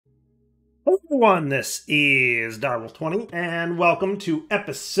Hello everyone, this is Direwolf20, and welcome to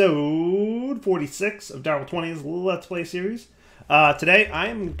episode 46 of Direwolf20's Let's Play series. Today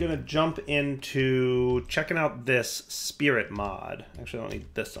I'm going to jump into checking out this Spirit mod. Actually, I don't need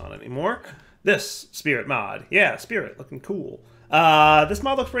this on anymore. This Spirit mod. Yeah, Spirit, looking cool. This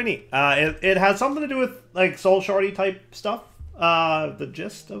mod looks pretty neat. It has something to do with like Soul Shardy type stuff. The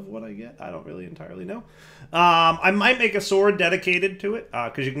gist of what I get, I don't really entirely know. I might make a sword dedicated to it,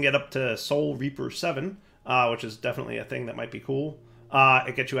 because you can get up to Soul Reaper 7, which is definitely a thing that might be cool.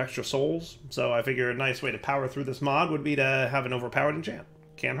 It gets you extra souls, so I figure a nice way to power through this mod would be to have an overpowered enchant.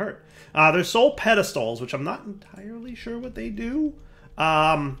 Can't hurt. There's soul pedestals, which I'm not entirely sure what they do.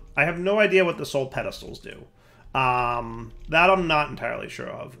 I have no idea what the soul pedestals do. That I'm not entirely sure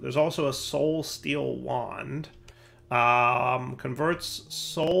of. There's also a soul steel wand. Converts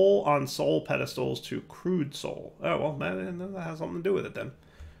soul on soul pedestals to crude soul. Oh, well, that has something to do with it then.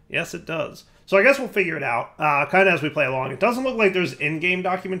 Yes, it does. So I guess we'll figure it out, kind of as we play along. It doesn't look like there's in-game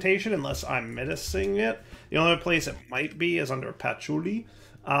documentation unless I'm missing it. The only place it might be is under Patchouli.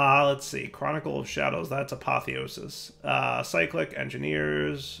 Let's see. Chronicle of Shadows, that's Apotheosis. Cyclic,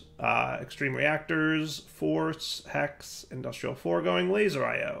 Engineers, Extreme Reactors, Force, Hex, Industrial Foregoing, Laser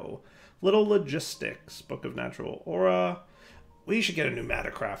IO. Little Logistics, Book of Natural Aura. We should get a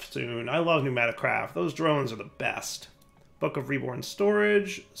Pneumaticraft soon. I love Pneumaticraft. Those drones are the best. Book of Reborn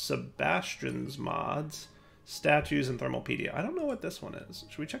Storage, Sebastian's Mods, Statues, and Thermalpedia. I don't know what this one is.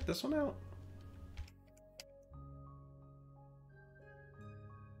 Should we check this one out?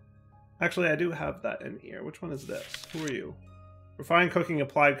 Actually, I do have that in here. Which one is this? Who are you? Refined Cooking,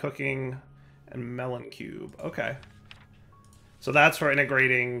 Applied Cooking, and Melon Cube. Okay. So that's for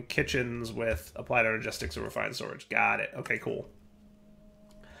integrating kitchens with applied logistics or refined storage. Got it. Okay, cool.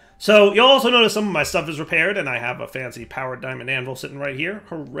 So you'll also notice some of my stuff is repaired, and I have a fancy powered diamond anvil sitting right here.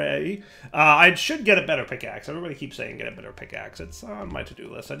 Hooray. I should get a better pickaxe. Everybody keeps saying get a better pickaxe. It's on my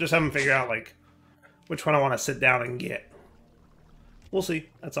to-do list. I just haven't figured out, like, which one I want to sit down and get. We'll see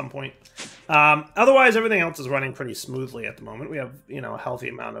at some point. Otherwise, everything else is running pretty smoothly at the moment. We have, you know, a healthy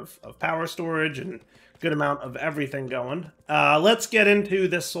amount of power storage and good amount of everything going. Let's get into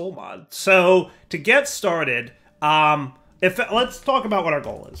this soul mod. So to get started, let's talk about what our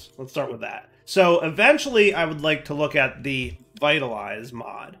goal is. Let's start with that. So eventually I would like to look at the Vitalize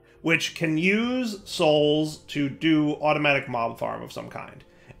mod, which can use souls to do automatic mob farm of some kind.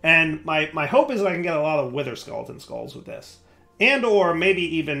 And my hope is that I can get a lot of Wither Skeleton Skulls with this. And or maybe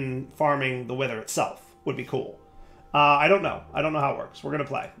even farming the Wither itself would be cool. I don't know. I don't know how it works. We're going to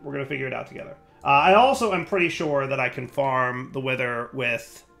play. We're going to figure it out together. I also am pretty sure that I can farm the Wither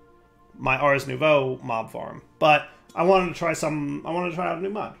with my Ars Nouveau mob farm. But I wanted to try out a new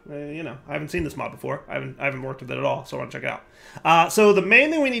mod. You know, I haven't seen this mod before. I haven't worked with it at all, so I want to check it out. So the main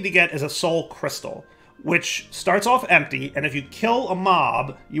thing we need to get is a soul crystal, which starts off empty, and if you kill a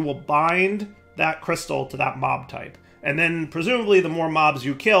mob, you will bind that crystal to that mob type. And then, presumably, the more mobs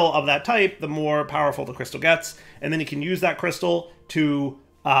you kill of that type, the more powerful the crystal gets. And then you can use that crystal to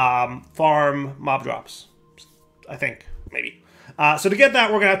farm mob drops. I think, maybe. So to get that,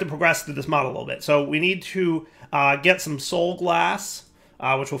 we're going to have to progress through this mod a little bit. So we need to get some soul glass,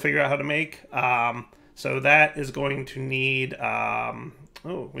 which we'll figure out how to make. So that is going to need...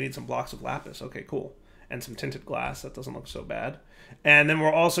 oh, we need some blocks of lapis. Okay, cool. And some tinted glass. That doesn't look so bad. And then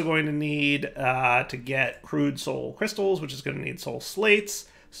we're also going to need to get crude soul crystals, which is going to need soul slates.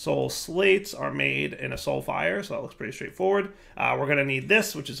 Soul slates are made in a soul fire, so that looks pretty straightforward. We're going to need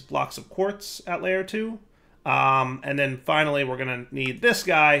this, which is blocks of quartz at layer 2. And then finally, we're going to need this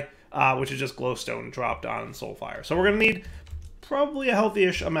guy, which is just glowstone dropped on soul fire. So we're going to need probably a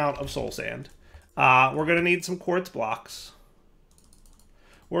healthy-ish amount of soul sand. We're going to need some quartz blocks.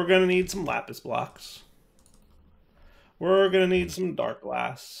 We're going to need some lapis blocks. We're going to need some dark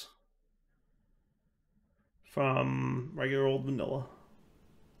glass from regular old vanilla.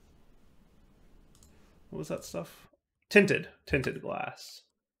 What was that stuff? Tinted glass.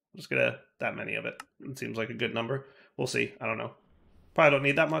 I'm just going to, that many of it. It seems like a good number. We'll see. I don't know. Probably don't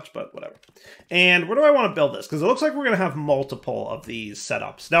need that much, but whatever. And where do I want to build this? Because it looks like we're going to have multiple of these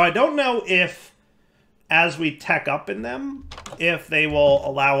setups. Now, I don't know if, as we tech up in them, if they will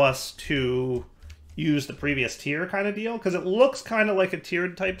allow us to use the previous tier kind of deal, because it looks kind of like a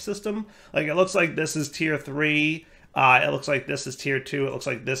tiered type system. Like, it looks like this is tier 3, it looks like this is tier 2, it looks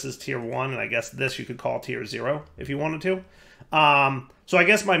like this is tier 1, and I guess this you could call tier 0 if you wanted to. So I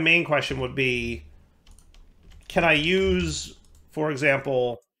guess my main question would be, can I use, for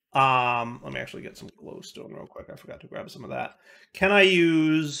example, let me actually get some glowstone real quick, I forgot to grab some of that. Can I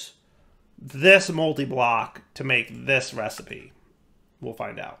use this multi-block to make this recipe? We'll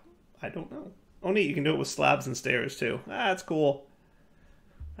find out. I don't know. Oh, neat. You can do it with slabs and stairs, too. That's cool.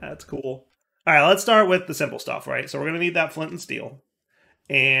 That's cool. All right, let's start with the simple stuff, right? So we're going to need that flint and steel,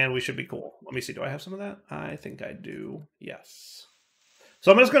 and we should be cool. Let me see. Do I have some of that? I think I do. Yes.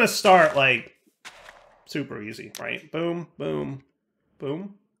 So I'm just going to start, like, super easy, right? Boom, boom,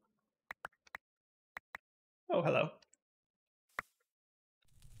 boom. Oh, hello.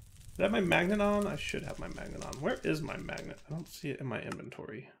 Did I have my magnet on? I should have my magnet on. Where is my magnet? I don't see it in my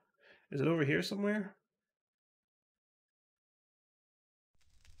inventory. Is it over here somewhere?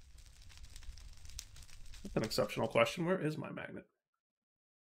 That's an exceptional question. Where is my magnet?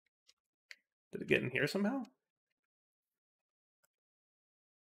 Did it get in here somehow?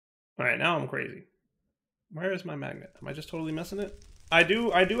 All right, now I'm crazy. Where is my magnet? Am I just totally missing it? I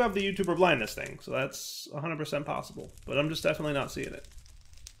do have the YouTuber blindness thing, so that's 100% possible. But I'm just definitely not seeing it.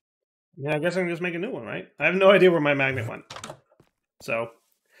 Yeah, I guess I can just make a new one, right? I have no idea where my magnet went. So,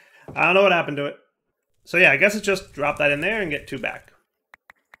 I don't know what happened to it. So yeah, I guess it's just drop that in there and get 2 back.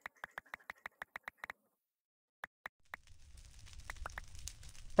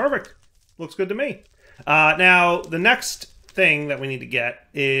 Perfect. Looks good to me. Now, the next thing that we need to get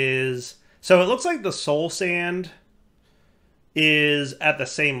is... So it looks like the soul sand is at the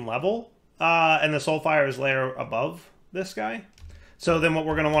same level, and the soul fire is layer above this guy. So then what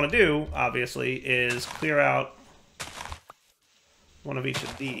we're going to want to do, obviously, is clear out one of each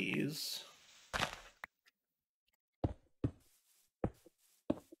of these.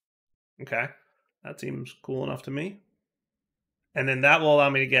 Okay, that seems cool enough to me. And then that will allow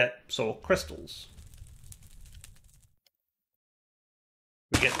me to get soul crystals.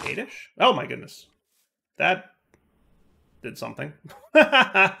 We get 8-ish? Oh my goodness. That did something.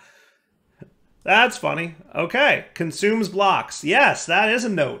 That's funny. Okay, consumes blocks. Yes, that is a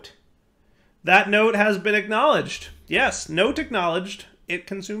note. That note has been acknowledged. Yes, note acknowledged. It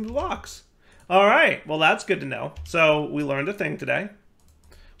consumes blocks. All right, well, that's good to know. So we learned a thing today.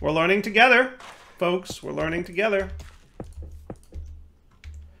 We're learning together, folks. We're learning together.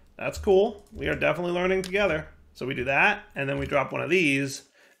 That's cool. We are definitely learning together. So we do that, and then we drop one of these,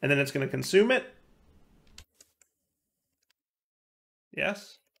 and then it's going to consume it.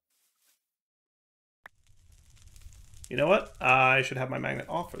 Yes. You know what? I should have my magnet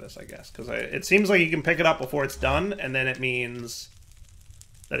off for this, I guess, because it seems like you can pick it up before it's done, and then it means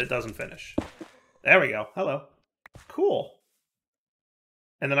that it doesn't finish. There we go. Hello. Cool.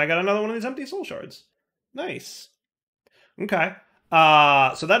 And then I got another one of these empty soul shards. Nice. Okay.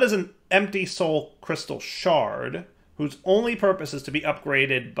 So that is an empty soul crystal shard, whose only purpose is to be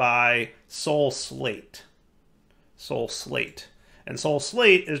upgraded by soul slate. Soul slate. And soul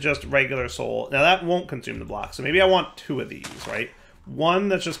slate is just regular soul. Now that won't consume the block, so maybe I want 2 of these, right? One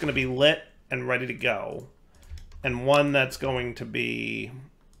that's just going to be lit and ready to go, and one that's going to be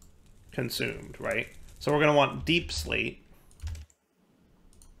consumed, right? So we're going to want deep slate.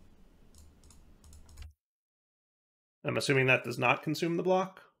 I'm assuming that does not consume the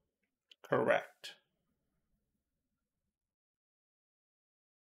block? Correct.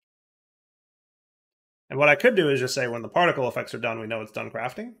 And what I could do is just say when the particle effects are done, we know it's done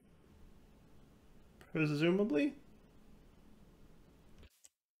crafting. Presumably.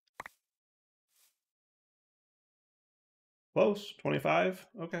 Close. 25.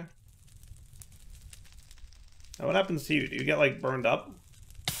 Okay. Now what happens to you? Do you get, like, burned up?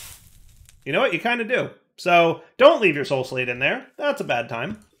 You know what? You kind of do. So don't leave your soul slate in there. That's a bad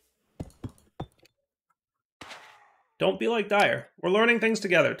time. Don't be like Dyer. We're learning things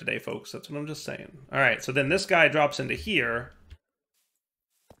together today, folks. That's what I'm just saying. All right, so then this guy drops into here.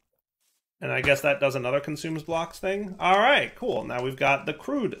 And I guess that does another consumes blocks thing. All right, cool. Now we've got the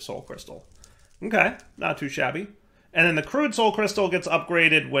crude soul crystal. Okay, not too shabby. And then the crude soul crystal gets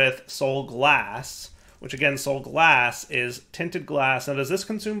upgraded with soul glass, which again, soul glass is tinted glass. Now, does this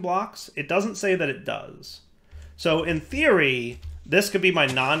consume blocks? It doesn't say that it does. So in theory, this could be my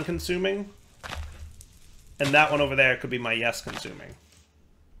non-consuming. And that one over there could be my yes consuming.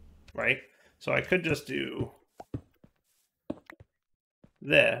 Right? So I could just do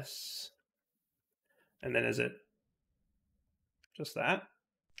this. And then is it just that?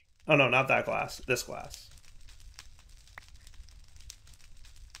 Oh no, not that glass. This glass.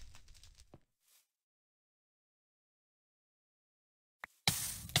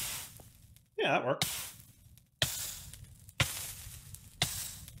 Yeah, that works.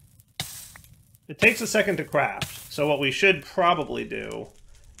 It takes a second to craft. So what we should probably do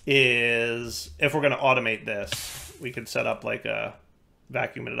is, if we're going to automate this, we could set up like a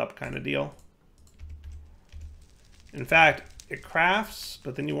vacuum it up kind of deal. In fact, it crafts,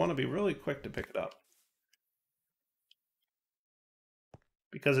 but then you want to be really quick to pick it up.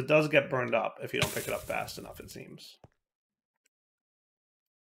 because it does get burned up if you don't pick it up fast enough, it seems.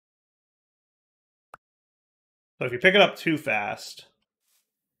 So if you pick it up too fast...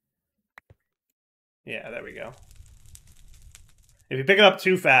 Yeah, there we go. If you pick it up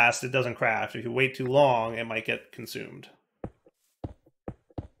too fast, it doesn't craft. If you wait too long, it might get consumed.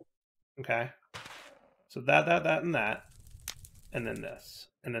 Okay. So that, and that. And then this.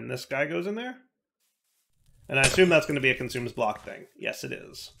 And then this guy goes in there. And I assume that's going to be a consumes block thing. Yes, it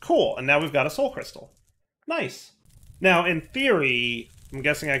is. Cool. And now we've got a soul crystal. Nice. Now, in theory, I'm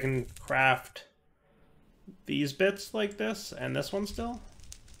guessing I can craft these bits like this and this one still.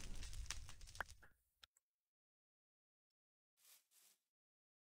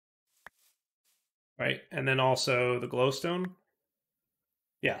 Right. And then also the glowstone.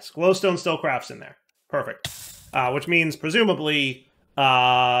 Yes, glowstone still crafts in there. Perfect. Which means, presumably,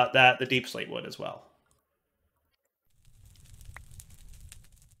 that the deep slate would as well.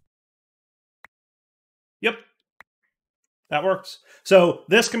 Yep. That works. So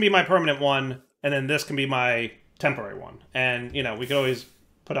this can be my permanent one, and then this can be my temporary one. And, you know, we could always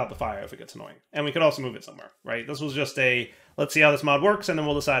put out the fire if it gets annoying. And we could also move it somewhere, right? This was just a, let's see how this mod works, and then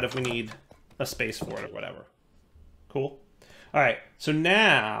we'll decide if we need a space for it or whatever. Cool. All right, so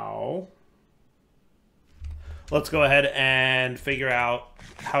now let's go ahead and figure out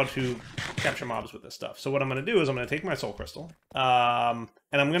how to capture mobs with this stuff. So what I'm going to do is I'm going to take my soul crystal, and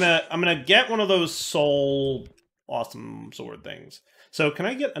I'm gonna get one of those soul awesome sword things. So can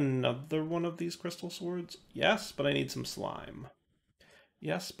I get another one of these crystal swords? Yes, but I need some slime.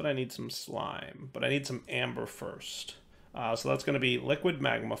 Yes, but I need some slime. But I need some amber first. So that's going to be liquid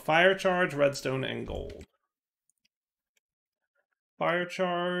magma, fire charge, redstone, and gold. Fire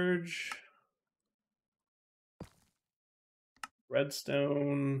charge,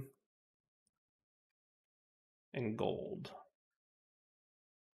 redstone, and gold.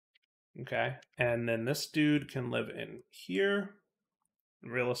 Okay, and then this dude can live in here.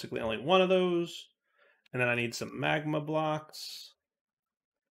 Realistically, only one of those. And then I need some magma blocks.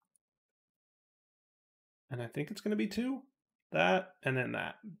 And I think it's going to be 2. That, and then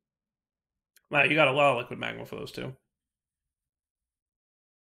that. Wow, you got a lot of liquid magma for those 2.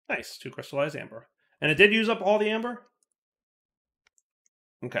 Nice, 2 crystallized amber. And it did use up all the amber?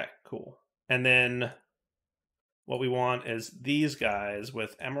 Okay, cool. And then what we want is these guys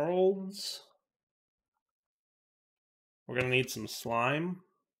with emeralds. We're going to need some slime.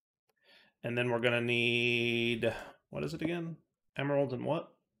 And then we're going to need, what is it again? Emeralds and what?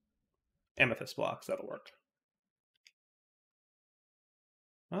 Amethyst blocks, that'll work.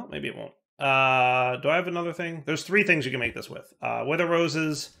 Well, maybe it won't. Do I have another thing? There's 3 things you can make this with. Wither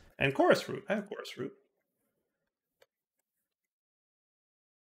roses and chorus fruit. I have chorus fruit.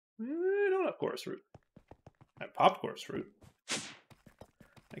 I don't have chorus fruit. I have popped chorus fruit.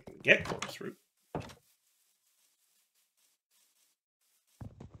 I can get chorus fruit.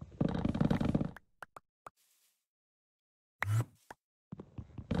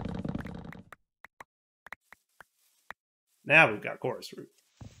 Now we've got chorus root.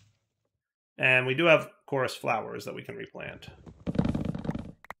 And we do have chorus flowers that we can replant.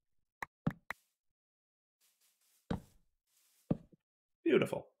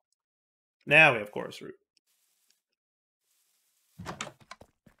 Beautiful. Now we have chorus root.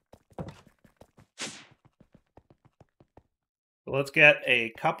 So let's get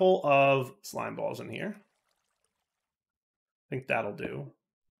a couple of slime balls in here. I think that'll do.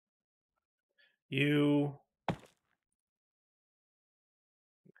 You...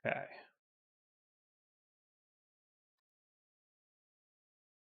 Okay.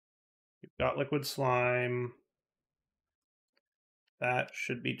 You've got liquid slime. That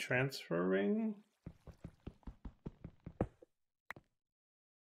should be transferring.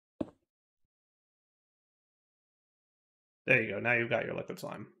 There you go. Now you've got your liquid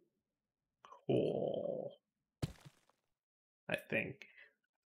slime. Cool. I think.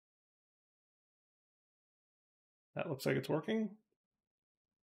 That looks like it's working.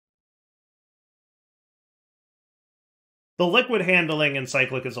 The liquid handling in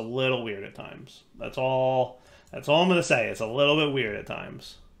Cyclic is a little weird at times. That's all I'm going to say. It's a little bit weird at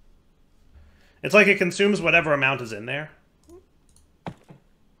times. It's like it consumes whatever amount is in there.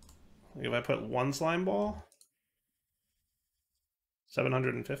 Like if I put 1 slime ball,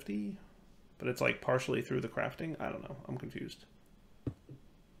 750, but it's like partially through the crafting. I don't know. I'm confused.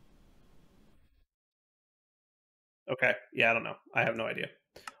 Okay. Yeah, I don't know. I have no idea.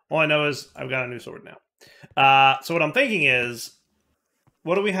 All I know is I've got a new sword now. So what I'm thinking is,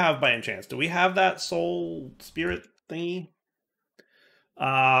 what do we have by any chance? Do we have that soul spirit thingy?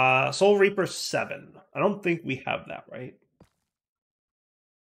 Soul Reaper 7. I don't think we have that, right?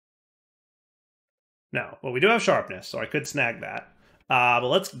 No. Well, we do have sharpness, so I could snag that. But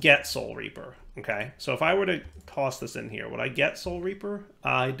let's get Soul Reaper. Okay, so if I were to toss this in here, would I get Soul Reaper?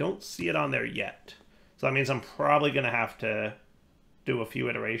 I don't see it on there yet. So that means I'm probably going to have to do a few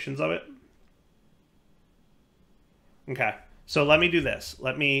iterations of it. Okay, so let me do this.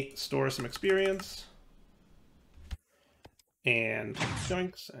 Let me store some experience. And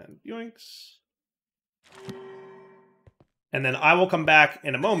yoinks and yoinks. And then I will come back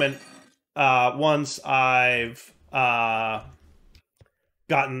in a moment once I've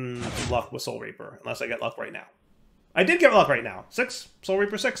gotten luck with Soul Reaper, unless I get luck right now. I did get luck right now. 6, Soul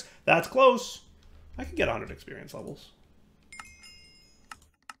Reaper 6. That's close. I can get 100 experience levels.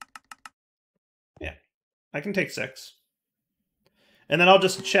 Yeah, I can take 6. And then I'll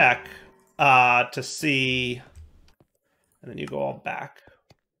just check to see... And then you go all back.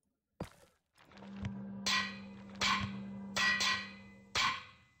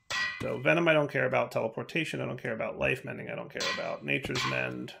 So Venom I don't care about, Teleportation I don't care about, Life Mending I don't care about, Nature's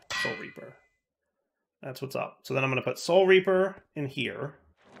Mend, Soul Reaper. That's what's up. So then I'm going to put Soul Reaper in here.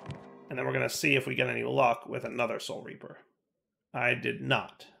 And then we're going to see if we get any luck with another Soul Reaper. I did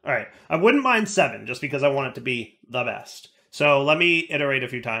not. All right. I wouldn't mind 7, just because I want it to be the best. So let me iterate a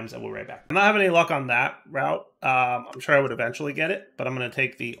few times and we'll be right back. I'm not having any luck on that route. I'm sure I would eventually get it, but I'm going to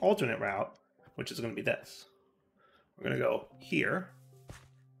take the alternate route, which is going to be this. We're going to go here.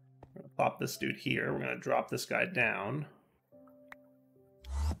 We're going to pop this dude here. We're going to drop this guy down.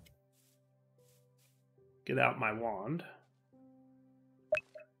 Get out my wand.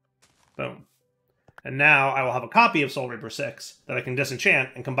 Boom. And now I will have a copy of Soul Reaper 6 that I can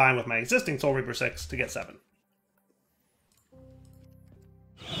disenchant and combine with my existing Soul Reaper 6 to get 7.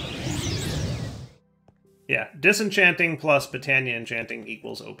 Yeah, disenchanting plus Britannia enchanting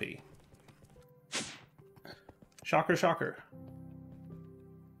equals OP. Shocker, shocker.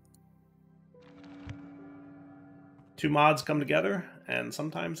 2 mods come together, and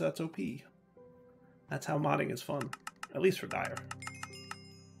sometimes that's OP. That's how modding is fun, at least for Dire.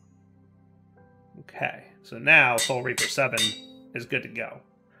 Okay, so now Soul Reaper 7 is good to go.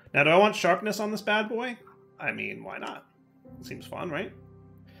 Now, do I want sharpness on this bad boy? I mean, why not? It seems fun, right?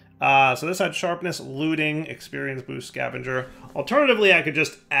 So this had sharpness, looting, experience boost, scavenger. Alternatively, I could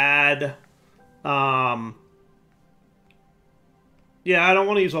just add... yeah, I don't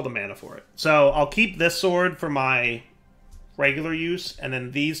want to use all the mana for it. So I'll keep this sword for my regular use, and then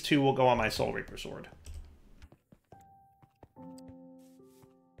these 2 will go on my Soul Reaper sword.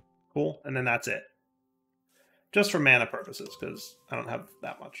 Cool, and then that's it. Just for mana purposes, because I don't have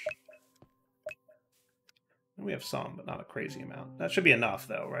that much. We have some, but not a crazy amount. That should be enough,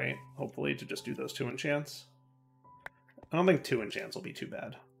 though, right? Hopefully, to just do those 2 enchants. I don't think 2 enchants will be too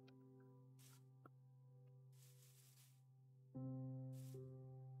bad.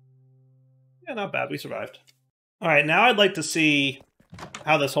 Yeah, not bad. We survived. All right, now I'd like to see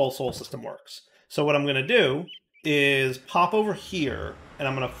how this whole soul system works. So what I'm going to do is pop over here, and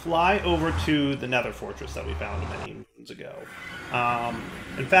I'm going to fly over to the Nether Fortress that we found many moons ago.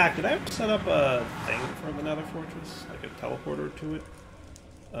 In fact, did I have to set up a thing for the Nether Fortress? Like a teleporter to it?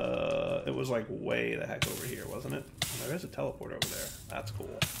 It was like way the heck over here, wasn't it? Oh, there is a teleporter over there. That's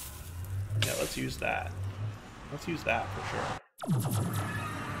cool. Yeah, let's use that. Let's use that for sure.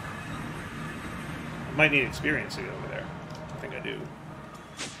 I might need experience to get over there. I think I do.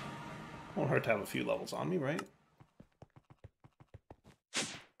 Won't hurt to have a few levels on me, right?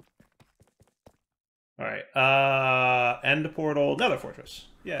 Alright, end portal, Nether Fortress.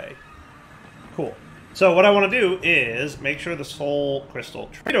 Yay. Cool. So what I want to do is make sure the soul crystal...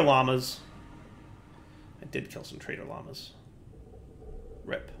 Trader llamas... I did kill some trader llamas.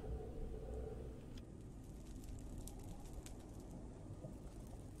 Rip.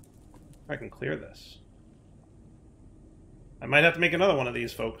 I can clear this. I might have to make another one of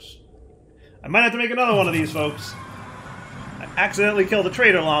these, folks. I might have to make another one of these, folks. I accidentally killed a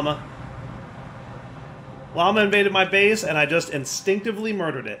trader llama. Llama invaded my base, and I just instinctively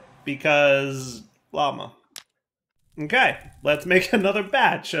murdered it. Because... llama. Okay, let's make another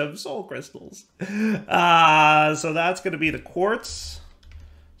batch of soul crystals. So that's going to be the quartz.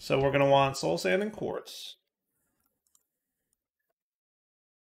 So we're going to want soul sand and quartz.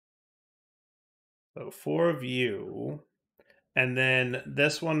 So 4 of you. And then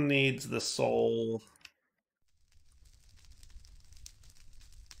this one needs the soul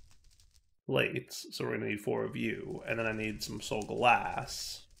plates. So we're going to need 4 of you. And then I need some soul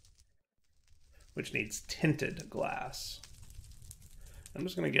glass, which needs tinted glass. I'm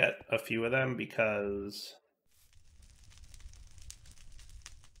just going to get a few of them because...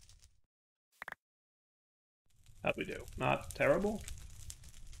 how'd we do? Not terrible?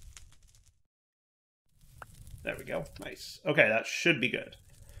 There we go. Nice. Okay, that should be good.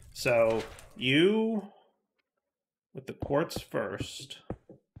 So you with the quartz first.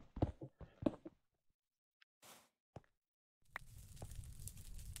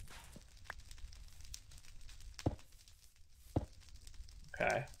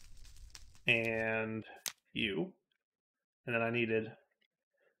 Okay. And you. And then I needed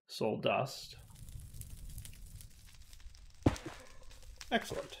soul dust.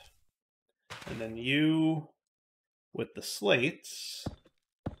 Excellent. And then you with the slates.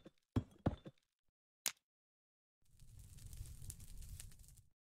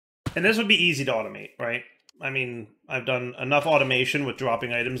 And this would be easy to automate, right? I mean, I've done enough automation with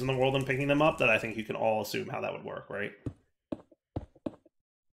dropping items in the world and picking them up that I think you can all assume how that would work, right?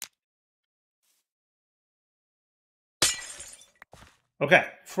 Okay,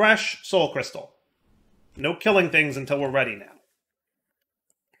 fresh soul crystal. No killing things until we're ready now.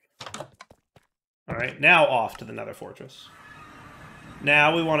 Alright, now off to the Nether Fortress.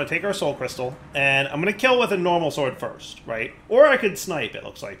 Now we want to take our soul crystal, and I'm going to kill with a normal sword first, right? Or I could snipe, it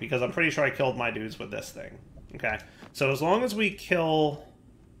looks like, because I'm pretty sure I killed my dudes with this thing. Okay, so as long as we kill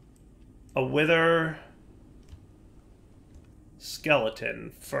a wither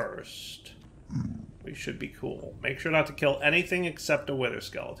skeleton first, we should be cool. Make sure not to kill anything except a wither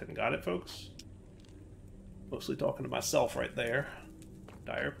skeleton. Got it, folks? Mostly talking to myself right there.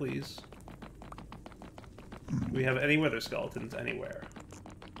 Dire, please. Do we have any wither skeletons anywhere?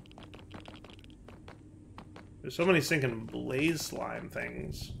 There's so many sinking blaze slime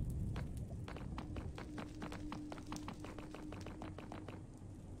things.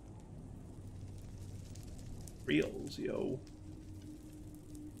 Reels, yo.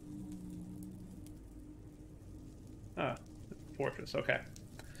 Ah, fortress, okay.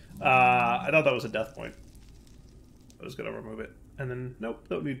 I thought that was a death point. I was gonna remove it. And then, nope,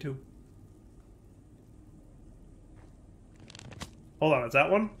 don't need to. Hold on, is that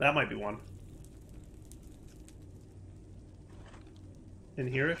one? That might be one. In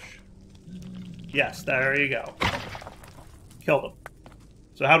here-ish? Yes, there you go. Killed him.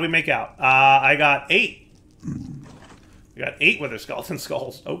 So how do we make out? I got 8. We got 8 wither skeleton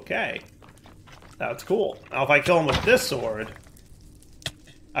skulls. Okay. That's cool. Now if I kill him with this sword,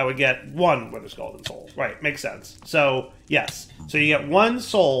 I would get 1 wither skeleton soul. Right, makes sense. So, yes. So you get 1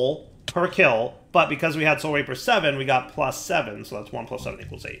 soul per kill, but because we had soul rate per 7, we got +7, so that's 1 + 7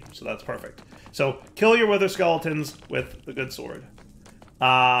 = 8. So that's perfect. So kill your wither skeletons with the good sword.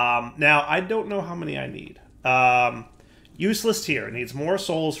 Now, I don't know how many I need. Useless tier needs more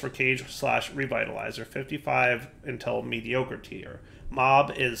souls for cage/revitalizer, 55 until mediocre tier.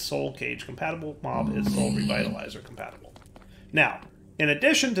 Mob is soul cage compatible, mob is soul revitalizer compatible. Now, in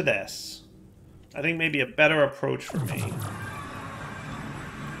addition to this, I think maybe a better approach for me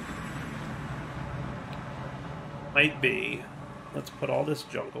might be, let's put all this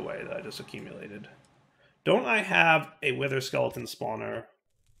junk away that I just accumulated. Don't I have a wither skeleton spawner?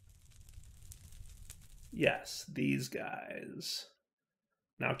 Yes, these guys.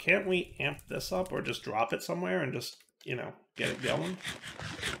 Now, can't we amp this up or just drop it somewhere and just, you know, get it going?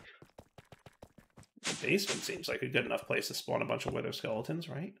 The basement seems like a good enough place to spawn a bunch of wither skeletons,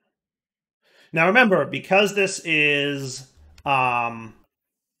 right? Now, remember, because this is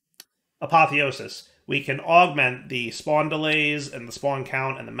Apotheosis, we can augment the spawn delays and the spawn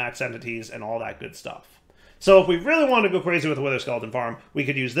count and the max entities and all that good stuff. So if we really want to go crazy with a wither skeleton farm, we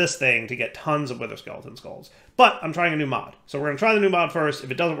could use this thing to get tons of wither skeleton skulls. But I'm trying a new mod. So we're going to try the new mod first.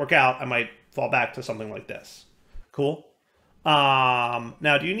 If it doesn't work out, I might fall back to something like this. Cool.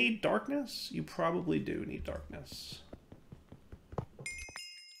 Now, do you need darkness? You probably do need darkness.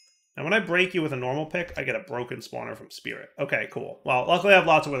 And when I break you with a normal pick, I get a broken spawner from Spirit. Okay, cool. Well, luckily I have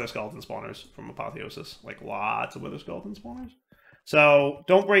lots of wither skeleton spawners from Apotheosis. Like, lots of wither skeleton spawners. So,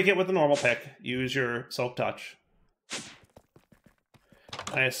 don't break it with the normal pick. Use your Silk Touch.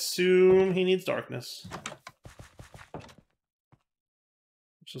 I assume he needs darkness. Let's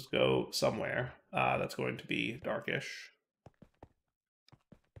just go somewhere. That's going to be darkish.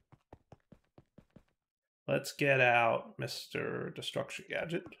 Let's get out Mr. Destruction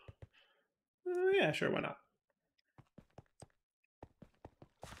Gadget. Yeah, sure, why not?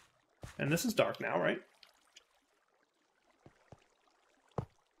 And this is dark now, right?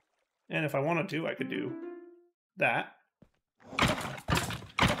 And if I wanted to, I could do that.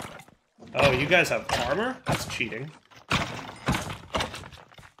 Oh, you guys have armor? That's cheating.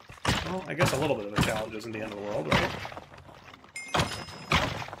 Well, I guess a little bit of a challenge isn't the end of the world, right?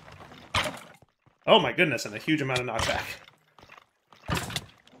 Oh my goodness, and a huge amount of knockback.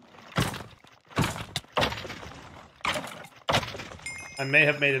 I may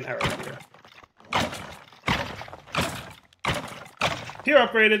have made an error here. Tier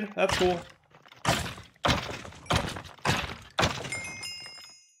upgraded. That's cool.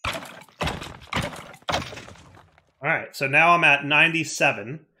 Alright, so now I'm at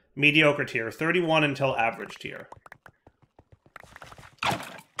 97. Mediocre tier. 31 until average tier.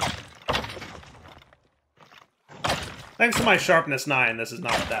 Thanks to my sharpness 9, this is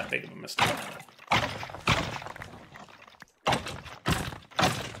not that big of a mistake.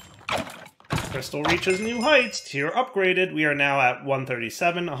 Crystal reaches new heights. Tier upgraded. We are now at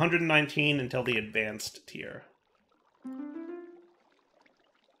 137, 119 until the advanced tier.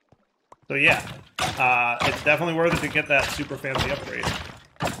 So yeah, it's definitely worth it to get that super fancy upgrade.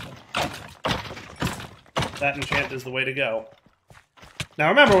 That enchant is the way to go. Now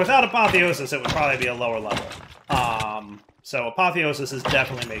remember, without Apotheosis, it would probably be a lower level. So Apotheosis is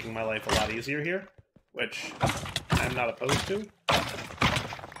definitely making my life a lot easier here, which I'm not opposed to.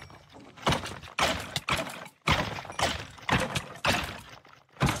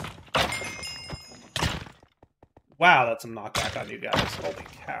 Wow, that's some knockback on you guys. Holy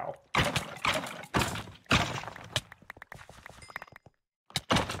cow.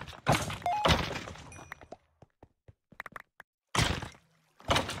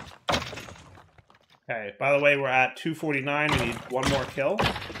 Okay, by the way, we're at 249. We need one more kill.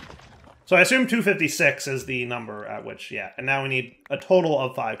 So I assume 256 is the number at which, yeah. And now we need a total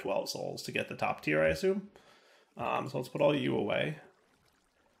of 512 souls to get the top tier, I assume. So let's put all you away.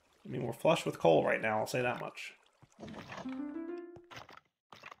 I mean, we're flush with coal right now, I'll say that much.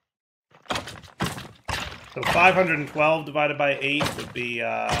 So 512 divided by 8 would be,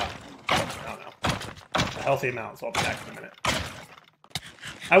 I don't know, a healthy amount, so I'll be back in a minute.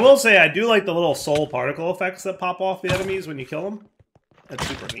 I will say I do like the little soul particle effects that pop off the enemies when you kill them. That's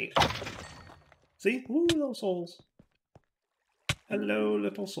super neat. See? Ooh, little souls. Hello,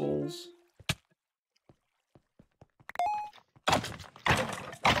 little souls.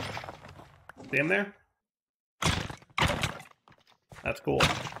 See him there? That's cool.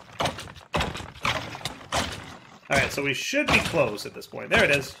 Alright, so we should be close at this point. There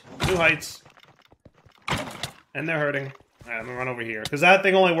it is. New heights. And they're hurting. Alright, I'm gonna run over here. Because that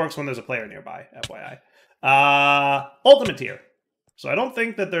thing only works when there's a player nearby, FYI. Ultimate tier. So I don't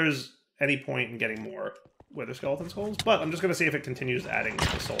think that there's any point in getting more Wither Skeleton Skulls, but I'm just gonna see if it continues adding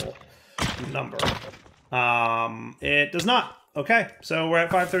to the soul number. It does not. Okay, so we're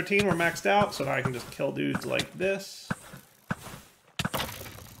at 513, we're maxed out, so now I can just kill dudes like this.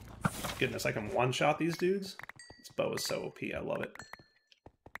 Goodness, I can one-shot these dudes. This bow is so OP, I love it.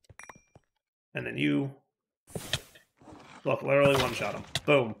 And then you... Look, literally one-shot him.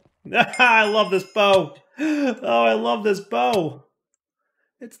 Boom. I love this bow! Oh, I love this bow!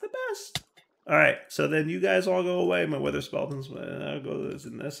 It's the best! Alright, so then you guys all go away. My Wither Skeletons, I'll go this,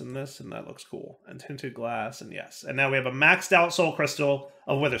 and that looks cool. And Tinted Glass, and yes. And now we have a maxed out Soul Crystal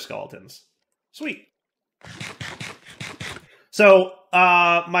of Wither Skeletons. Sweet. So,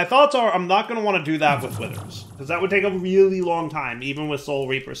 my thoughts are I'm not going to want to do that with Withers, because that would take a really long time, even with Soul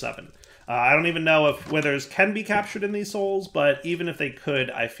Reaper 7. I don't even know if Withers can be captured in these souls, but even if they could,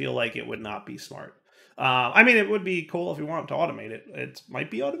 I feel like it would not be smart. I mean, it would be cool if you want to automate it. It might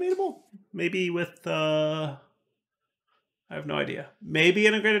be automatable. Maybe with, I have no idea. Maybe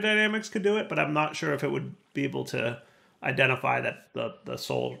Integrated Dynamics could do it, but I'm not sure if it would be able to identify that the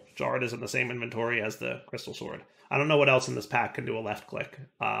Soul Shard is in the same inventory as the Crystal Sword. I don't know what else in this pack can do a left click,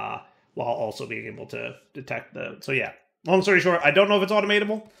 while also being able to detect the... So yeah, long story short, I don't know if it's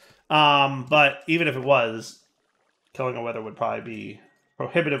automatable, but even if it was, killing a Wither would probably be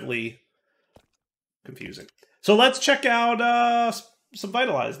prohibitively confusing. So let's check out some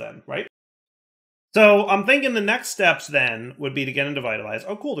Vitalize then, right? So I'm thinking the next steps then would be to get into Vitalize.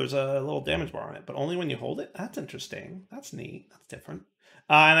 Oh, cool, there's a little damage bar on it, but only when you hold it? That's interesting. That's neat. That's different.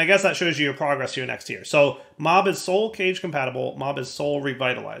 And I guess that shows you your progress to your next tier. So Mob is Soul Cage compatible. Mob is Soul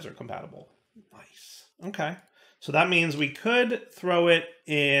Revitalizer compatible. Nice. Okay. So that means we could throw it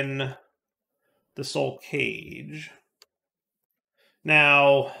in the Soul Cage.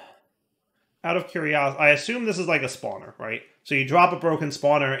 Now... out of curiosity, I assume this is like a spawner, right? So you drop a broken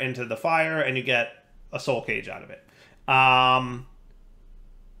spawner into the fire and you get a soul cage out of it.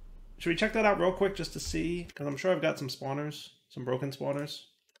 Should we check that out real quick just to see? Because I'm sure I've got some spawners, some broken spawners.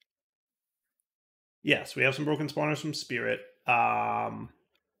 Yes, we have some broken spawners from Spirit. And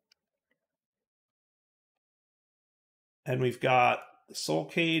we've got the soul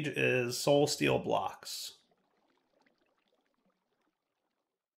cage is soul steel blocks.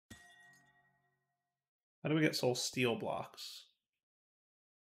 How do we get soul steel blocks?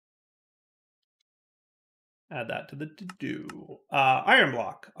 Add that to the to-do. Iron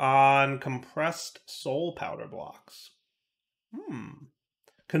block on compressed soul powder blocks.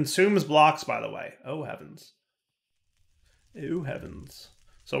 Consumes blocks, by the way. Oh, heavens. Oh, heavens.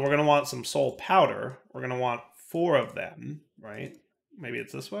 So we're going to want some soul powder. We're going to want 4 of them, right? Maybe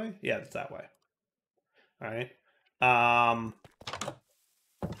it's this way? Yeah, it's that way. All right.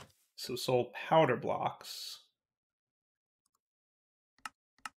 So soul powder blocks.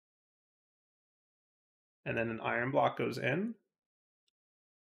 And then an iron block goes in.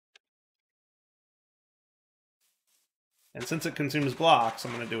 And since it consumes blocks,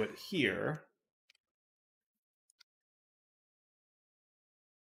 I'm going to do it here.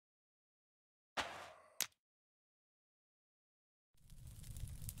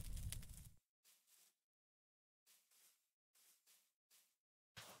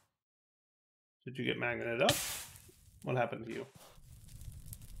 Did you get magneted up? What happened to you?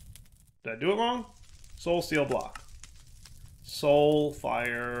 Did I do it wrong? Soul steel block. Soul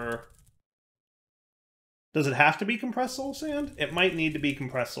fire. Does it have to be compressed soul sand? It might need to be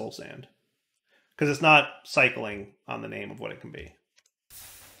compressed soul sand. Because it's not cycling on the name of what it can be.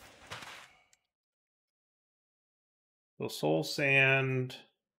 So soul sand.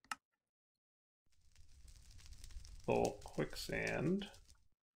 Soul quicksand.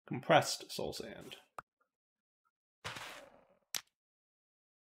 Compressed soul sand.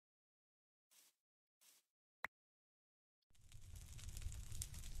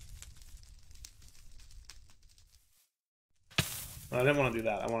 I didn't want to do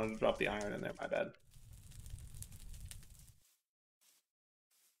that. I wanted to drop the iron in there. My bad.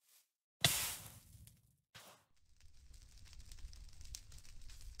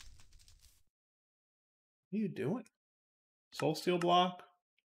 What are you doing? Soul steel block.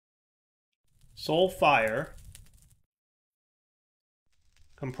 Soul fire.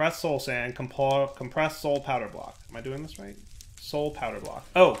 Compressed soul sand. Compressed soul powder block. Am I doing this right? Soul powder block.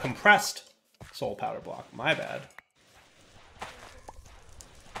 Oh, compressed soul powder block. My bad.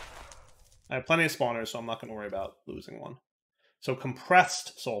 I have plenty of spawners, so I'm not going to worry about losing one. So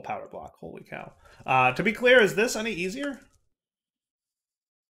compressed soul powder block. Holy cow. To be clear, is this any easier?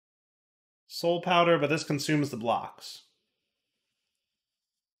 Soul powder, but this consumes the blocks.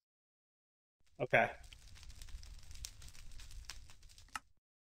 Okay.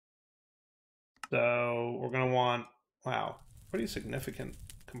 So we're going to want, wow, pretty significant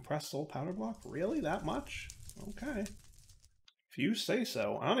compressed soul powder block. Really? That much? Okay. If you say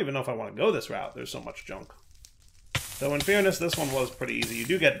so. I don't even know if I want to go this route. There's so much junk. Though in fairness, this one was pretty easy. You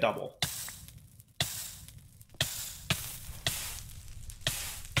do get double.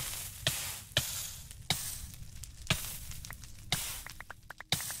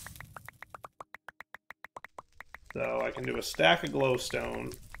 So I can do a stack of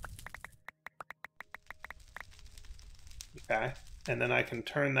glowstone. Okay. And then I can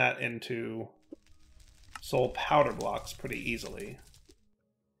turn that into soul powder blocks pretty easily.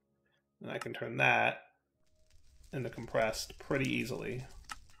 And I can turn that into compressed pretty easily.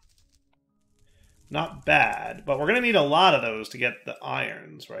 Not bad, but we're going to need a lot of those to get the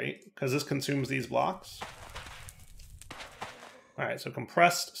irons, right? Because this consumes these blocks. All right, so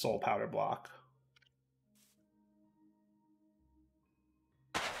compressed soul powder block.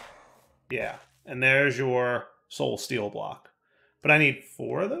 Yeah, and there's your soul steel block. But I need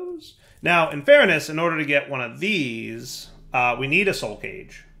 4 of those? Now, in fairness, in order to get one of these, we need a soul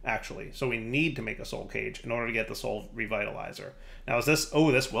cage, actually. So we need to make a soul cage in order to get the soul revitalizer. Now, is this...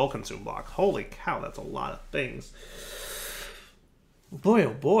 Oh, this will consume block. Holy cow, that's a lot of things. Boy,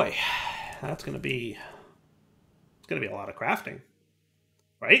 oh boy. That's going to be... It's going to be a lot of crafting.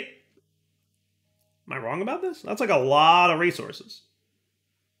 Right? Am I wrong about this? That's like a lot of resources.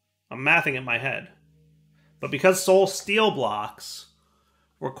 I'm mathing in my head. But because soul steel blocks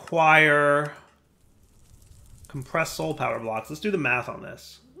require compressed soul powder blocks, let's do the math on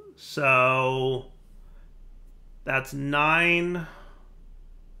this. So that's 9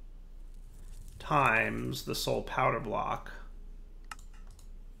 times the soul powder block.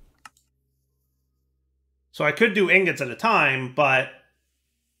 So I could do ingots at a time, but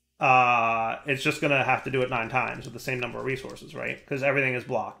it's just going to have to do it 9 times with the same number of resources, right? Because everything is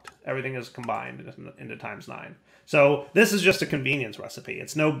blocked. Everything is combined into times 9. So this is just a convenience recipe.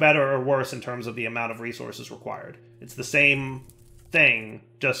 It's no better or worse in terms of the amount of resources required. It's the same thing,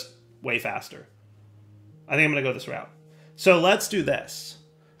 just way faster. I think I'm going to go this route. So let's do this.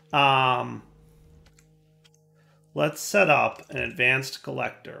 Let's set up an advanced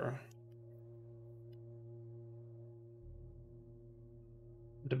collector.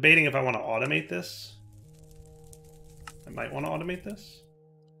 I'm debating if I want to automate this. I might want to automate this.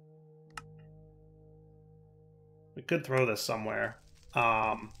 We could throw this somewhere.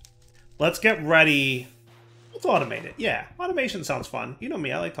 Let's get ready Let's automate it. Yeah, automation sounds fun. You know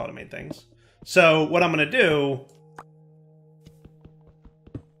me, I like to automate things. So what I'm going to do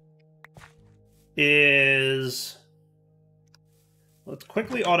is let's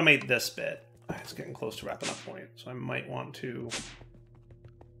quickly automate this bit. It's getting close to wrapping up point, so I might want to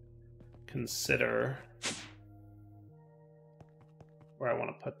consider where I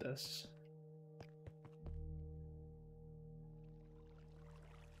want to put this.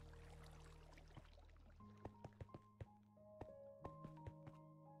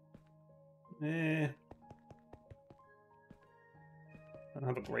 I don't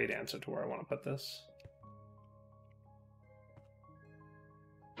have a great answer to where I want to put this.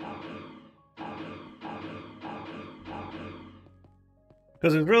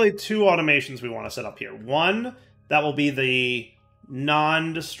 Because there's really two automations we want to set up here. One, that will be the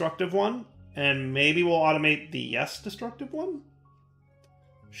non-destructive one, and maybe we'll automate the yes-destructive one?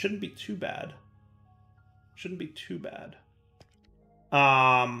 Shouldn't be too bad. Shouldn't be too bad.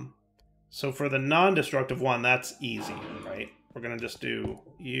 So for the non-destructive one, that's easy, right? We're going to just do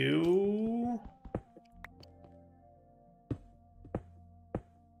you...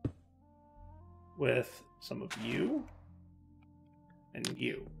 with some of you and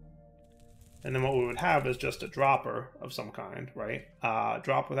you. And then what we would have is just a dropper of some kind, right?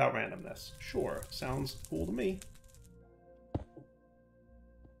 Drop without randomness. Sure, sounds cool to me.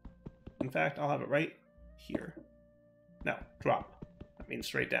 In fact, I'll have it right here. No, drop. That means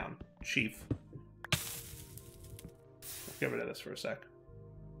straight down. Chief. Let's get rid of this for a sec.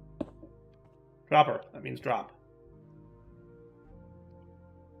 Dropper. That means drop.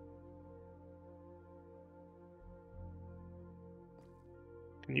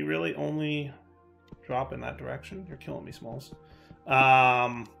 Can you really only drop in that direction? You're killing me, Smalls.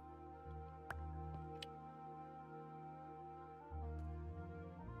 I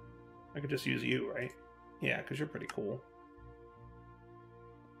could just use you, right? Yeah, because you're pretty cool.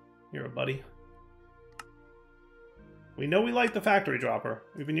 You're a buddy. We know we like the factory dropper.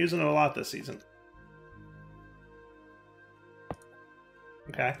 We've been using it a lot this season.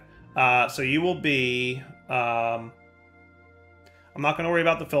 Okay. So you will be... I'm not going to worry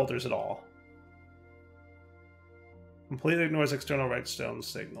about the filters at all. Completely ignores external redstone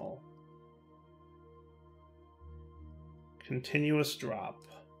signal. Continuous drop.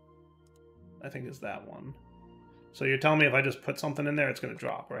 I think is that one. So you're telling me if I just put something in there, it's going to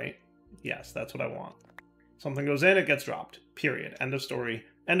drop, right? Yes, that's what I want. Something goes in, it gets dropped. Period. End of story.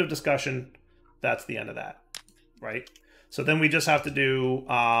 End of discussion. That's the end of that, right? So then we just have to do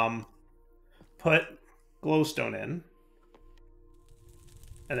put glowstone in.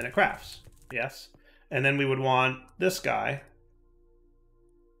 And then it crafts. Yes. And then we would want this guy.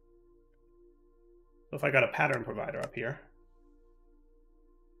 So if I got a pattern provider up here.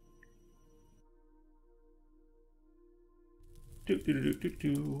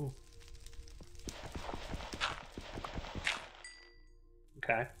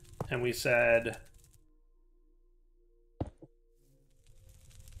 Okay. And we said...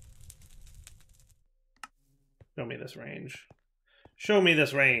 show me this range. Show me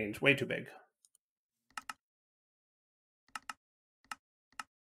this range. Way too big.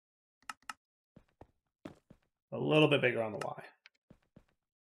 A little bit bigger on the Y.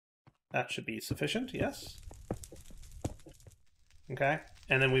 That should be sufficient, yes. Okay.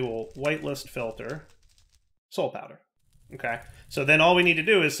 And then we will whitelist filter soul powder. Okay. So then all we need to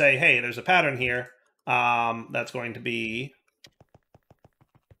do is say, hey, there's a pattern here. That's going to be...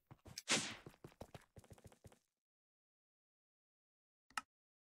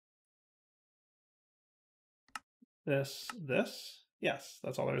 this. Yes,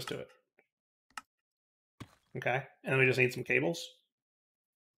 that's all there is to it. Okay, and then we just need some cables.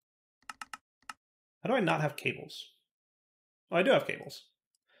 How do I not have cables? Oh, I do have cables.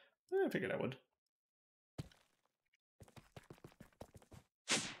 I figured I would.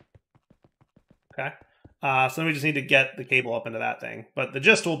 Okay, so then we just need to get the cable up into that thing. But the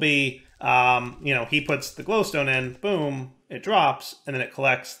gist will be, you know, he puts the glowstone in, boom, it drops, and then it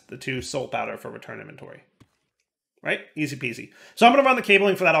collects the 2 soul powder for return inventory. Right? Easy peasy. So I'm going to run the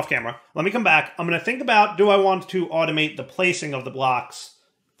cabling for that off camera. Let me come back. I'm going to think about, do I want to automate the placing of the blocks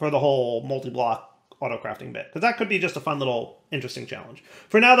for the whole multi-block auto-crafting bit? Because that could be just a fun little interesting challenge.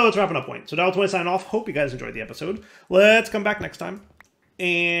 For now, though, it's wrapping up point. So LetsPlay signing off. Hope you guys enjoyed the episode. Let's come back next time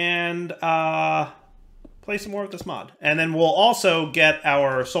and play some more of this mod. And then we'll also get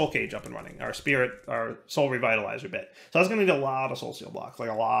our soul cage up and running, our spirit, our soul revitalizer bit. So that's going to need a lot of soul seal blocks, like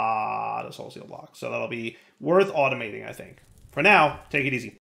a lot of soul seal blocks. So that'll be worth automating, I think. For now, take it easy.